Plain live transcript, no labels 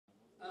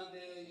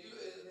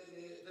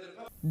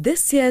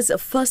This year's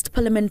first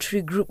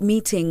Parliamentary Group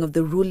meeting of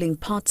the ruling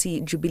party,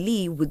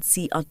 Jubilee, would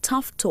see a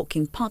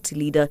tough-talking party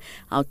leader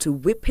out to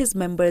whip his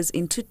members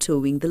into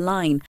towing the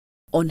line.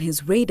 On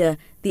his radar,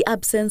 the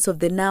absence of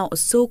the now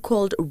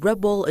so-called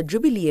rebel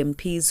Jubilee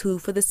MPs who,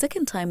 for the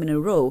second time in a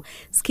row,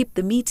 skipped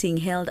the meeting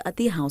held at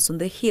the House on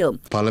the Hill.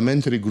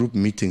 Parliamentary Group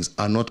meetings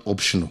are not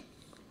optional.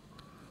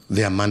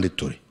 They are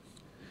mandatory.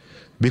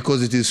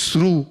 Because it is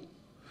through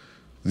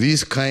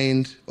these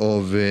kind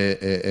of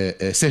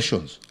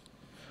sessions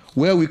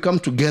where we come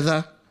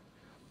together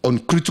on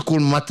critical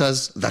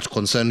matters that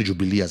concern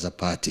Jubilee as a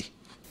party.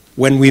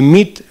 When we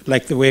meet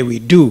like the way we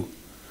do,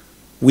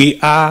 we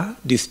are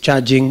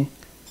discharging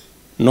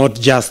not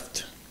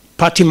just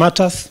party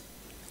matters,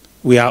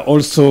 we are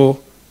also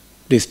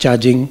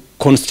discharging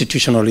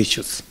constitutional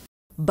issues.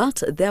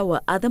 But there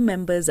were other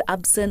members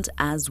absent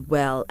as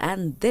well,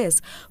 and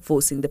this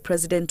forcing the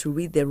president to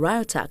read the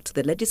Riot Act to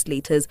the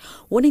legislators,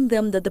 warning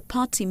them that the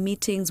party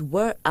meetings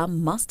were a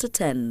must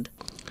attend.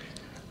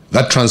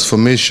 That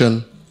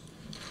transformation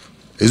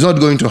is not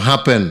going to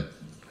happen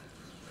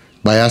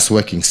by us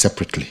working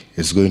separately.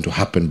 It's going to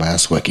happen by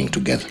us working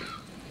together.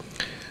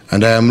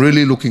 And I am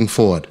really looking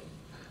forward,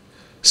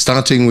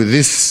 starting with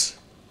this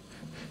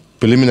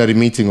preliminary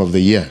meeting of the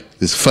year,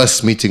 this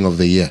first meeting of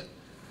the year,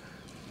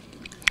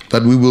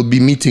 that we will be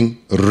meeting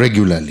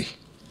regularly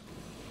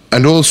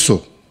and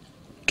also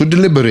to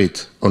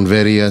deliberate on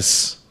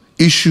various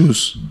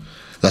issues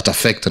that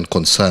affect and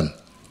concern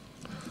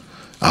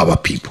our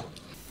people.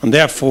 And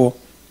therefore,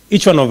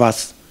 each one of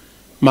us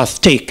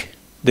must take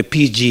the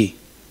PG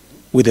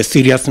with the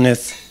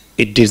seriousness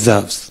it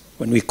deserves.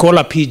 When we call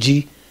a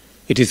PG,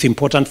 it is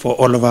important for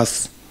all of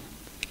us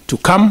to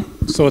come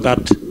so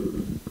that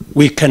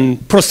we can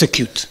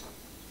prosecute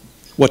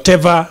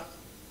whatever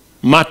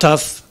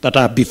matters that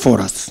are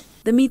before us.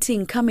 The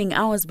meeting coming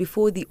hours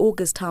before the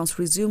August House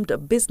resumed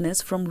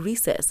business from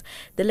recess,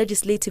 the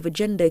legislative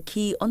agenda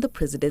key on the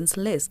president's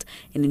list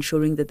in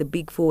ensuring that the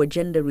Big Four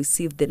agenda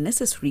received the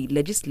necessary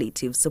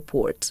legislative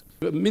support.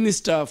 The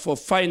Minister for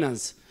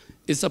Finance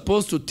is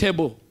supposed to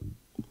table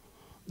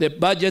the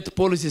budget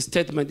policy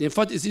statement. In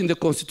fact, it's in the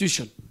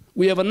Constitution.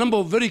 We have a number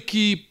of very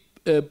key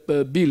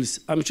bills.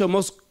 I'm sure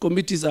most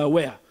committees are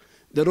aware.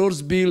 The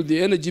roads bill, the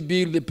energy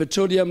bill, the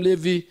petroleum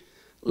levy,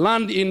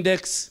 land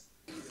index.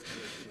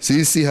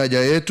 Sisi haja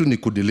yetu ni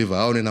kudeliver.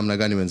 Au ni namna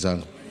gani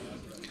wenzangu?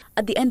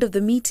 At the end of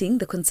the meeting,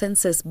 the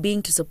consensus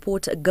being to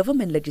support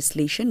government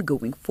legislation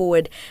going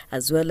forward,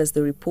 as well as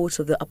the report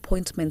of the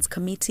Appointments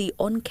Committee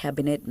on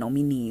Cabinet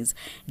nominees.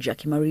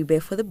 Jackie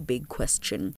Maribe for The Big Question.